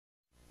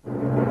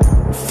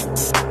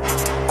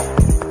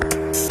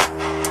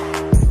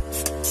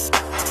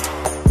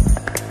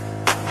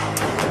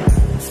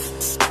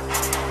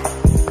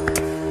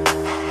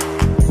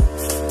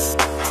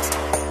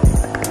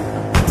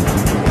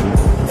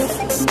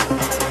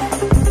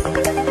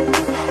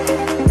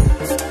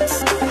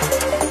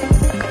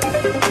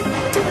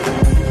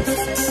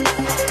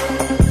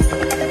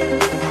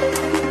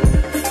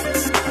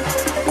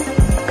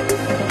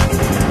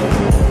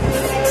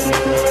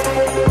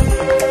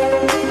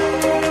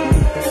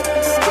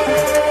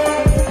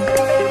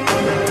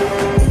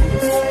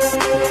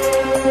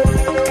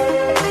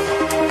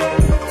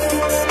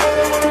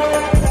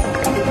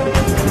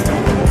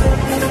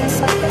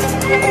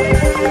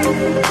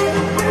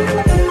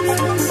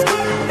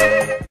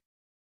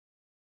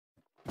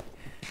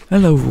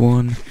Hello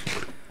everyone,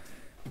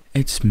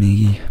 it's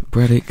me,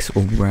 Bradix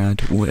or Brad,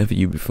 whatever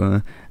you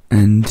prefer,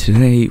 and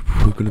today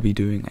we're going to be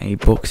doing a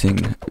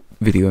boxing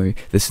video.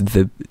 This is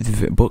the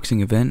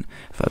boxing event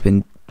that I've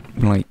been,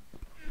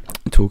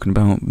 talking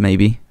about,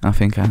 maybe, I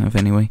think I have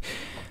anyway,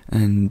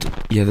 and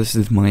yeah, this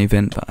is my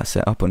event that I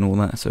set up and all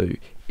that, so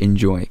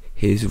enjoy.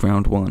 Here's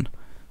round one,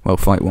 well,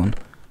 fight one.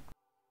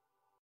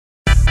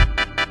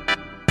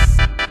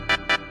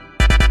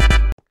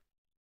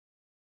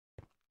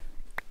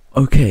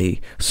 Okay,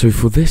 so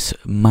for this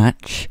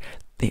match,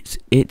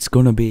 it's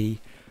gonna be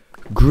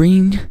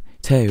Green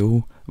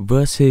Tail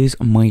versus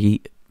my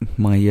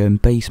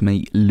base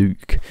mate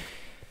Luke.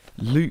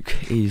 Luke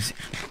lives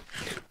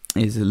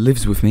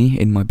with me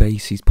in my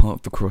base. He's part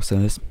of the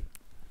Crosshairs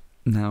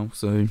now,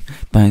 so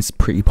that's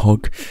pretty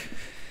pog.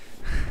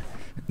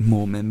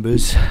 More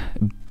members,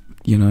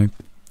 you know,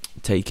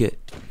 take it.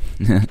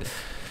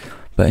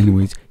 But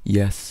anyways,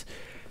 yes.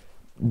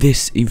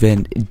 This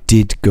event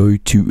did go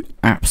to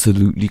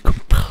absolutely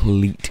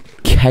complete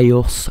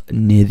chaos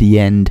near the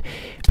end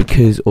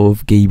because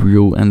of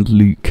Gabriel and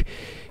Luke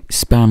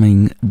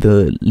spamming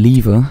the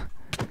lever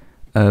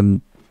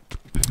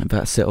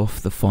that set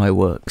off the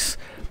fireworks.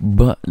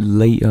 But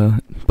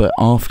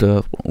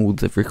after all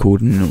the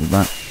recording and all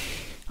that,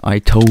 I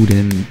told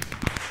him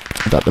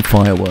that the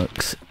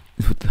fireworks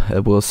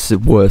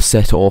were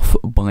set off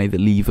by the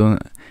lever.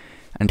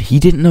 And he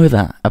didn't know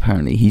that,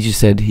 apparently. He just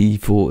said he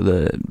thought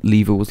the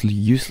lever was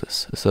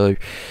useless. So,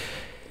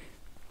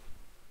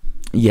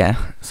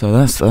 yeah. So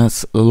that's a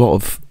lot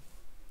of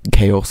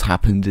chaos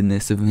happened in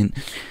this event.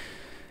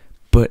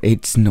 But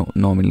it's not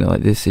normally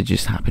like this. It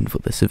just happened for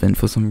this event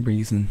for some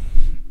reason.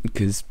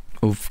 Because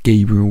of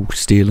Gabriel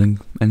stealing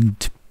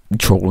and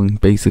trolling,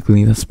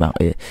 basically. That's about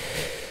it.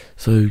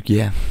 So,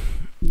 yeah.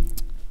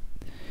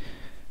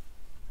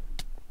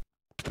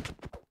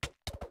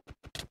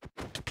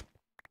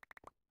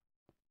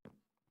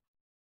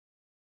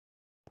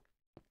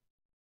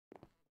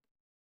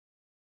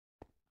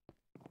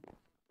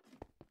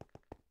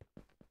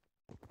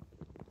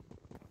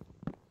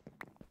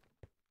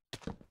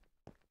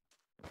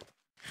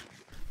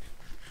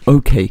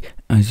 Okay,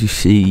 as you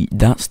see,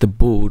 that's the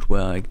board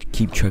where I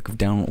keep track of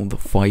down all the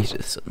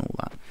fighters and all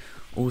that.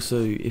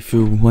 Also, if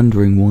you're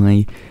wondering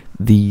why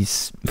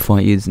these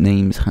fighters'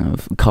 names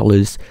have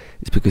colours,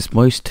 it's because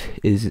most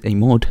is a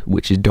mod,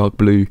 which is dark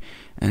blue,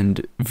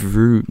 and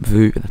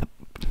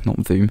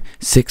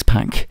Six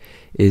Pack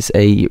is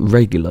a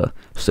regular,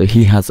 so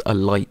he has a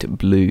light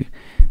blue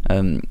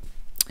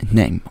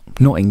name.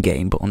 Not in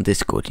game, but on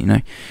Discord, you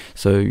know?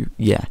 So,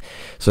 yeah.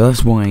 So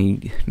that's why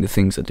the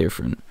things are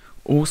different.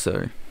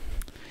 Also,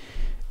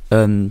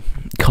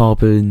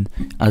 Carbon,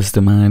 as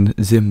the man,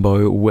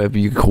 Zimbo, whatever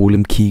you call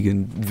him,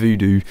 Keegan,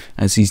 Voodoo,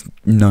 as he's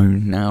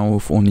known now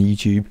on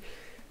YouTube.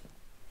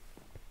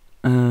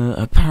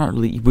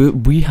 Apparently,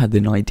 we had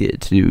an idea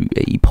to do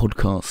a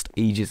podcast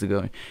ages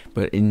ago,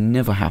 but it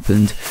never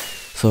happened.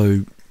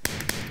 So,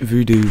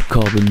 Voodoo,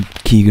 Carbon,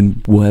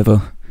 Keegan,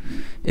 whatever,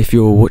 if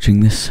you're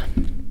watching this,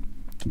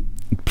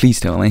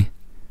 please tell me.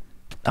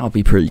 That would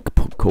be pretty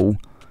cool.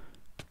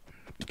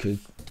 Because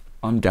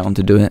I'm down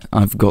to do it.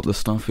 I've got the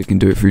stuff. We can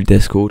do it through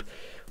Discord.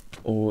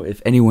 Or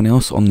if anyone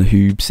else on the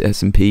Hoobs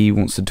SMP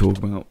wants to talk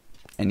about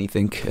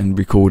anything and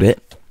record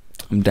it,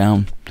 I'm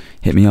down.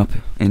 Hit me up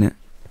in it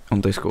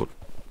on Discord.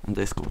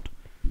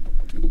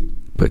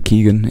 But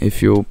Keegan,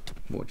 if you're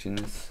watching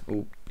this,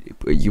 or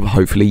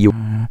hopefully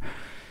you'll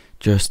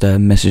just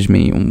message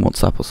me on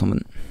WhatsApp or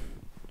something.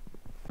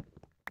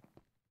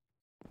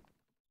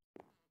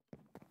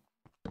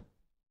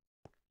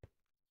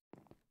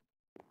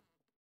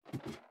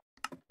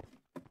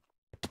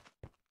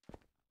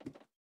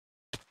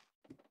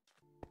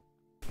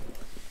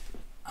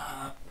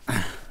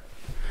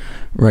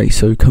 Right,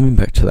 so coming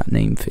back to that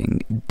name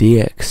thing,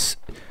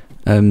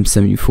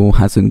 DX74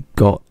 hasn't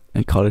got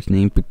a coloured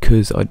name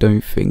because I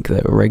don't think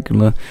they're a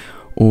regular,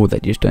 or they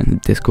just don't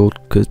have Discord,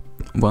 because,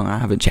 well, I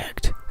haven't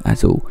checked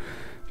at all,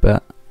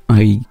 but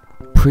I'm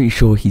pretty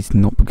sure he's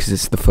not, because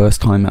it's the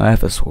first time I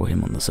ever saw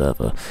him on the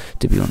server,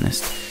 to be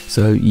honest.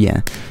 So,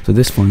 yeah, so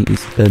this fight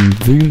is,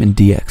 Voom and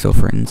DX are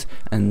friends,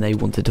 and they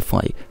wanted to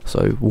fight,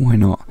 so why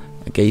not?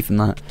 I gave them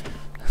that,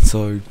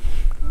 so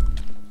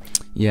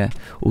yeah.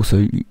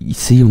 Also, you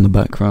see on the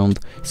background,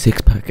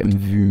 Six Pack and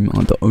Voom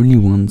are the only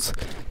ones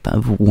that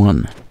have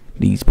won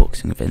these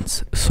boxing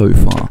events so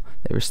far.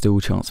 There is still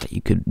a chance that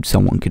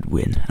someone could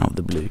win out of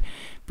the blue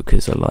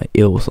because they're like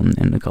ill or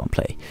something and they can't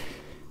play,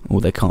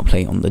 or they can't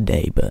play on the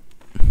day. But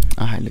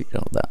I highly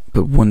doubt that.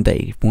 But one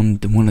day,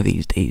 one of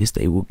these days,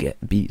 they will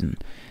get beaten,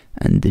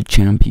 and the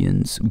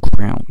champion's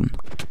crown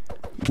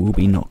will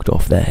be knocked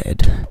off their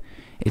head.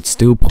 It's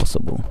still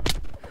possible.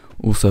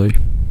 Also,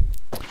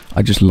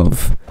 I just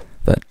love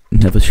that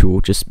Neversure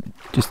just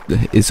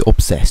is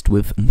obsessed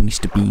with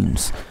moist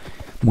beans.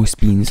 Moist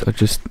beans are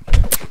just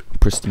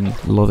pristine.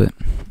 Love it.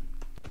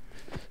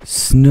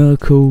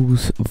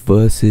 Snurkles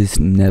versus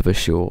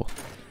Neversure.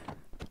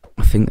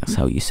 I think that's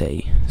how you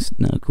say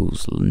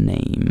Snurkles'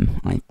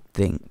 name. I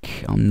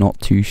think. I'm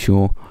not too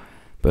sure,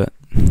 but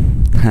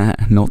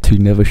Not too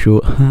never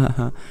short.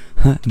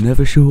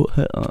 Never short.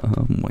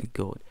 Oh my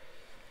god.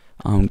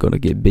 I'm gonna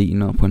get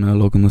beaten up when I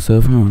log on the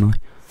server, aren't I?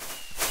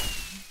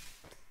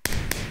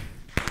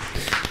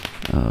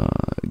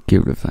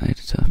 Get rid of that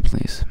editor,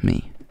 please.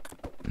 Me.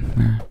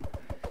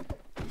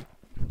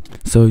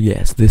 So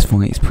yes, this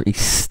fight is pretty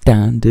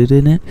standard,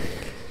 in it.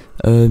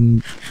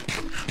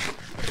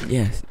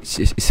 Yeah,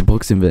 it's a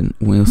boxing event.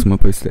 What else am I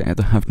supposed to do?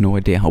 I have no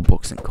idea how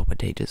boxing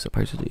commentators are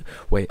supposed to do.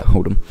 Wait,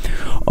 hold on.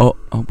 Oh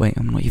wait,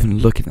 I'm not even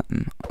looking at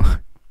them.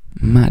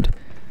 Mad.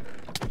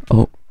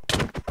 Oh,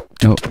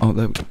 there we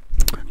go.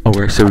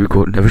 Alright, so we've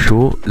got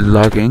Nevershore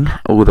lagging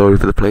all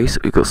over the place.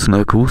 We've got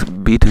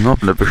Snurkles beating up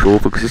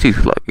Nevershore because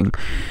he's lagging.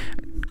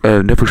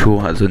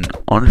 Nevershore has an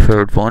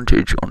unfair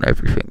advantage on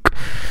everything.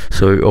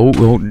 So,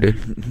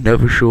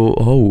 Nevershore,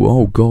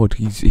 oh god,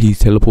 he's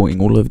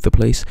teleporting all over the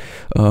place.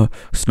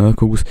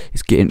 Snurkles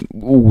is getting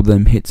all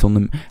them hits on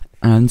them,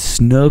 and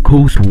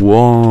Snurkles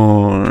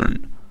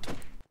won.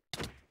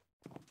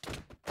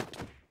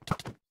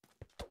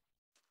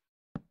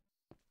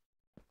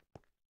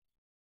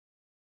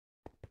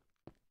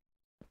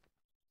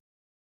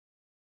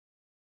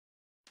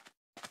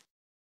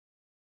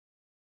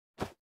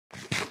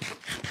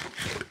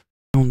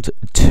 Round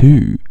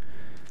 2.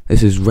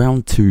 This is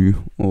round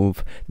 2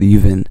 of the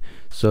event.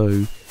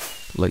 So,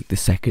 like the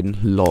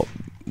second lot,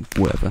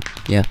 whatever.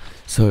 Yeah.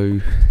 So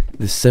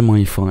the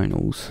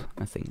semi-finals,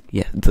 I think.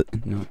 Yeah.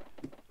 No,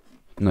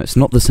 it's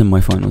not the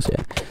semi-finals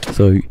yet.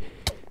 So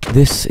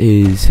this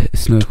is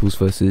Snurkles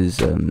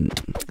versus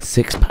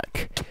Six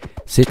Pack.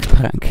 Six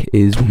Pack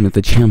is one of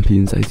the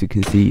champions, as you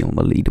can see on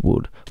the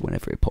leaderboard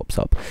whenever it pops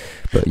up.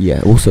 But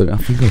yeah, also I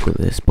think I've got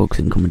this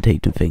boxing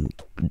commentator thing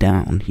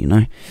down, you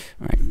know.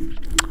 Right,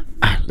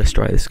 let's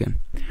try this again.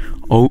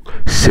 Oh,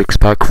 Six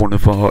Pack, one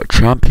of our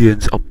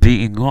champions, are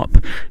beating up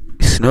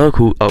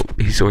Snurkle. Oh,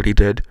 he's already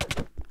dead.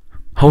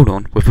 Hold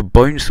on, with a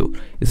bone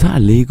sword. Is that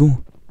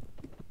illegal?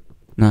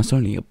 No, it's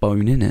only a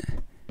bone, innit?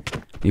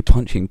 You're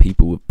punching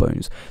people with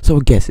bones, so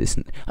I guess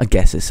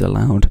it's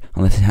allowed,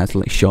 unless it has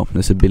like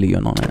sharpness ability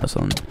on it or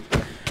something.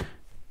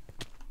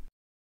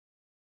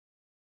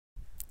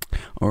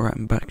 Alright,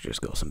 I'm back.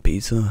 Just got some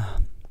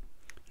pizza.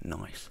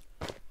 Nice.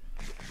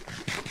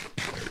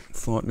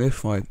 Thought this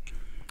fight,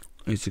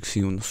 as you can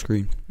see on the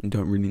screen, I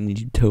don't really need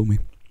you to tell me.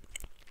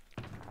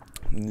 I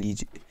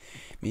need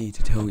me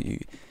to tell you.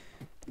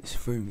 This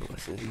food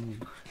glasses.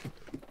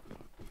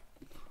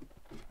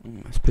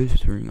 This pizza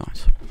is very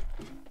nice.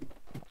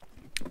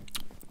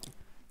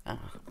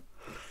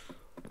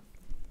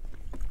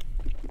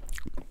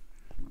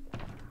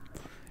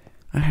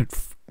 I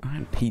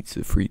had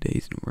pizza 3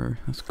 days in a row.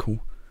 That's cool.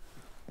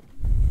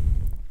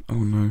 Oh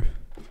no.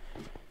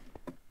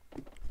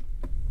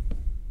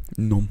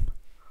 Nom.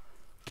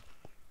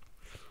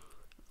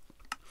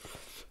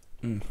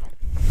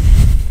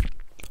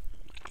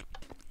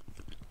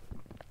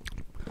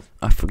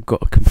 I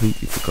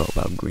completely forgot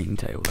about Green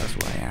Tail. That's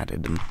why I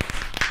added them.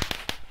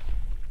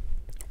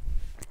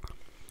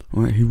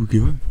 Alright, here we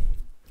go.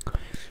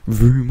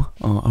 Vroom,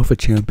 our other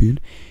champion,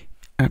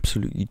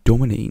 absolutely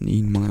dominating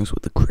Ian Miles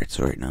with the crits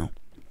right now.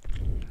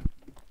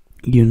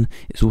 Ian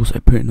is also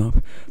putting up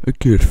a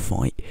good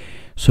fight,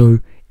 so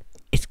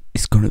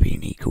it's gonna be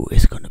an equal.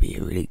 It's gonna be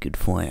a really good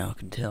fight, I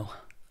can tell.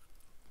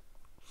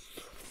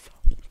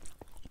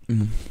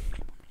 This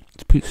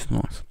pizza's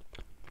nice.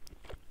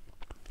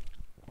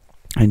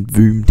 And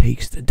Vroom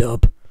takes the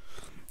dub.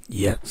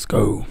 Yeah, let's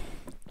go.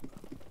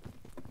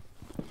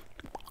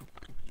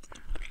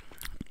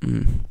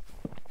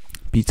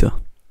 Pizza.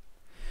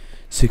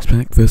 Six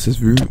Pack versus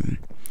Vroom.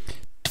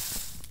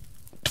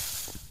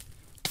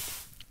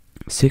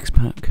 Six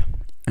Pack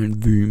and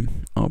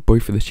Vroom are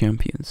both of the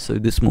champions, so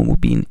this one will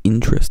be an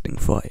interesting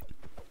fight.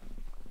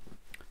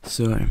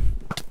 So,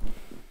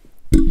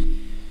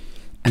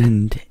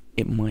 and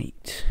it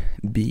might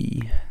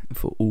be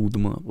for all the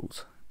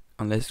marbles,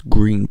 unless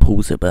Green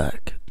pulls it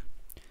back.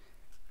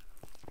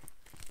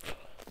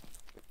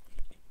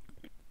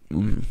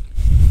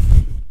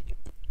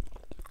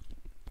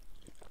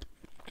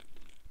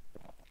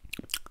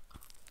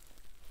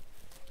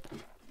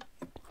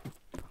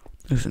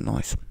 This is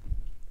nice.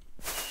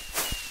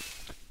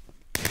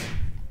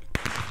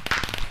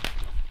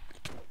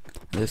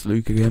 There's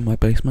Luke again, my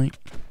base mate.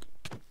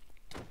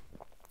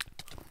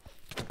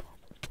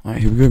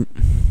 Alright, here we go.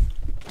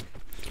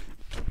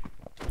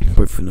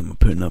 Both of them are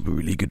putting up a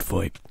really good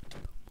fight.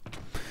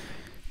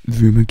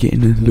 Vroom are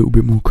getting a little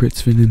bit more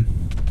crits than him.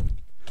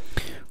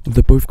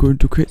 They're both going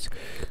to crits.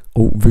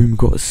 Oh, Vroom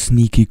got a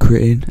sneaky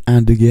crit in,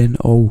 and again,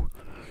 oh,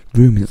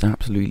 Vroom is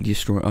absolutely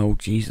destroyed. Oh,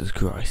 Jesus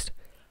Christ.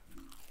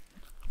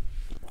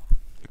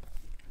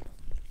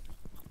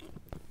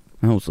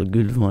 That was a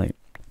good fight.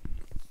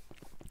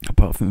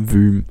 Apart from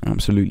Vroom,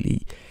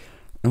 absolutely.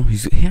 Oh,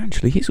 he's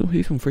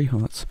on 3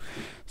 hearts,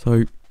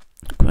 so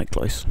quite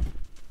close.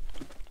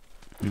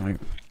 Right,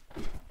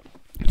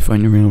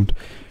 final round.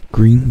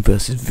 Green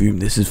versus Vroom.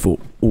 This is for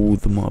all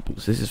the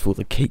marbles. This is for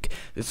the cake.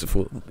 This is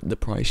for the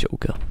prize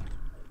shulker.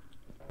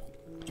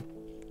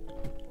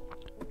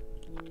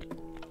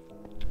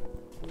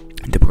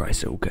 The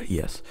Christ, okay,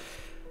 yes.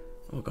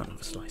 Oh, I got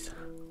another slice.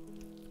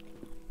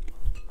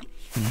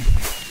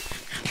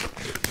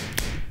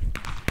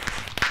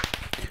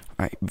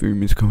 Right,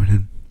 Vroom is coming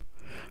in.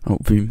 Oh,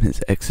 Vroom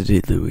has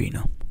exited the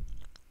arena.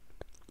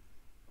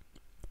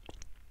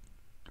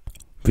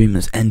 Vroom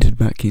has entered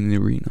back in the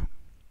arena.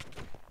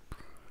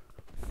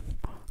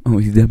 Oh,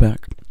 he's there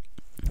back.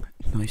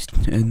 Nice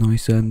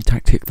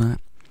tactic that.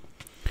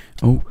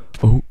 Oh,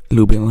 a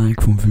little bit of lag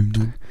from Vroom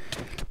there.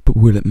 But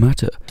will it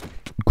matter?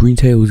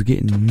 Greentail is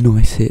getting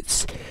nice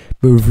hits,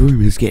 but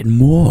Vroom is getting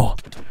more.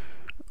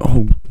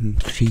 Oh,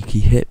 cheeky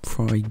hit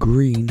by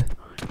Green.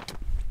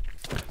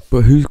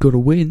 But who's got to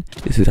win?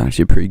 This is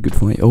actually a pretty good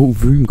fight. Oh,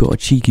 Vroom got a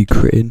cheeky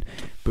crit in,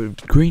 but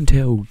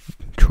Greentail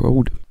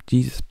trolled.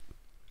 Jesus.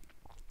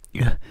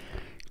 Yeah.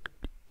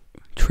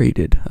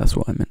 Traded, that's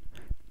what I meant.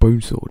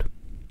 Bone sword.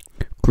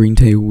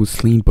 Greentail was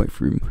slain by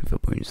Vroom with a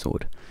bone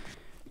sword.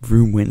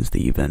 Vroom wins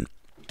the event.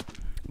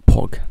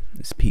 Pog.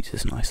 This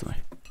pizza's nice though.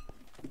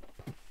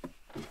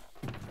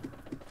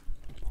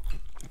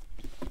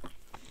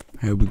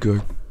 Here we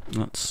go.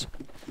 That's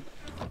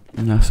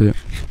it.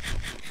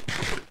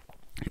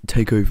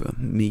 Take over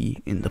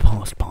me in the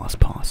past.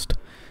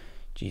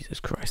 Jesus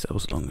Christ, that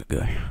was long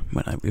ago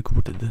when I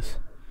recorded this.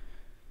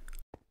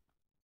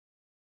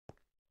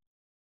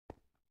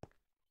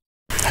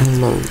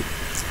 Hello,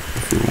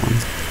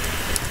 everyone.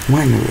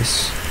 My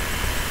notice,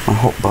 my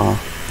hotbar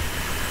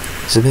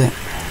is a bit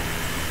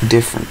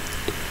different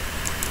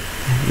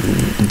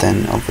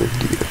than other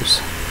videos.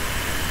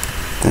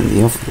 Than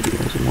the other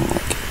videos are more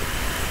like.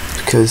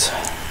 Because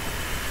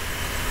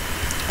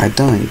I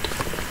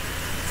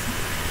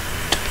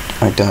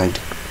died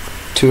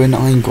to an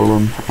iron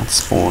golem at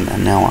spawn,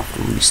 and now I have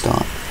to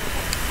restart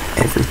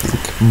everything.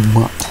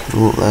 But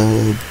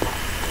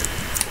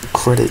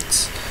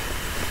credits,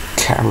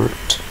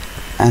 Carrot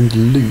and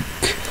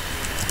Luke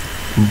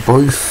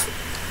both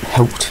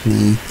helped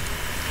me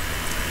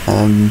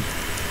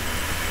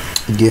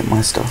get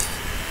my stuff,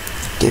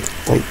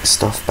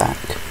 stuff back.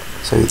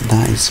 So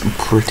that is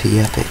pretty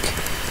epic.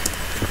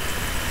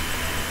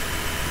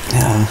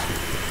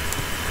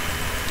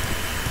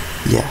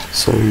 Yeah,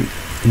 so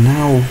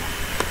now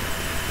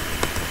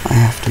I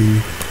have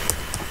to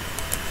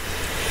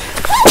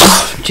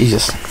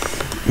Jesus.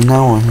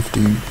 Now I have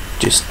to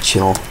just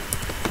chill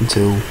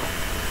until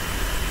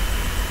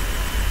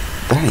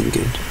that ain't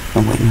good.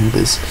 Oh wait, no, it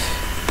is.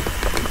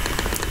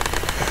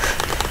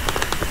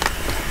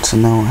 So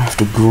now I have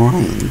to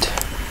grind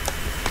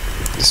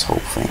this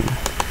whole thing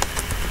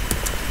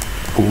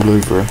all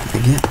over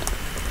again.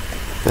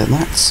 But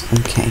that's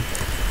okay,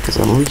 because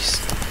at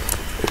least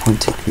it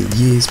won't take me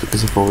years,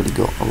 because I've already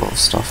got a lot of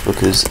stuff,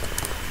 because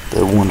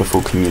the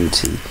wonderful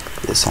community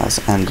this has,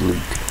 and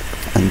Luke,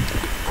 and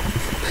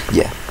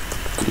yeah,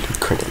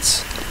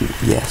 credits,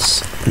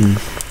 yes.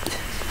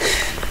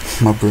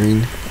 My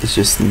brain is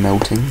just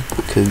melting,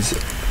 because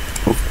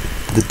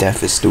the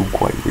death is still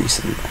quite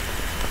recent.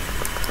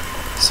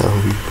 So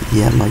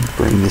yeah, my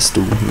brain is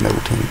still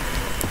melting.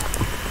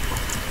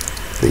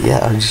 But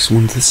yeah, I just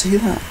wanted to say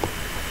that.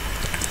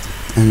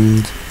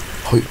 And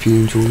hope you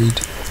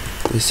enjoyed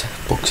this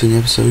boxing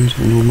episode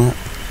and all that.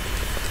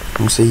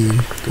 I'll see you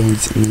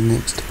guys in the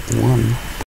next one.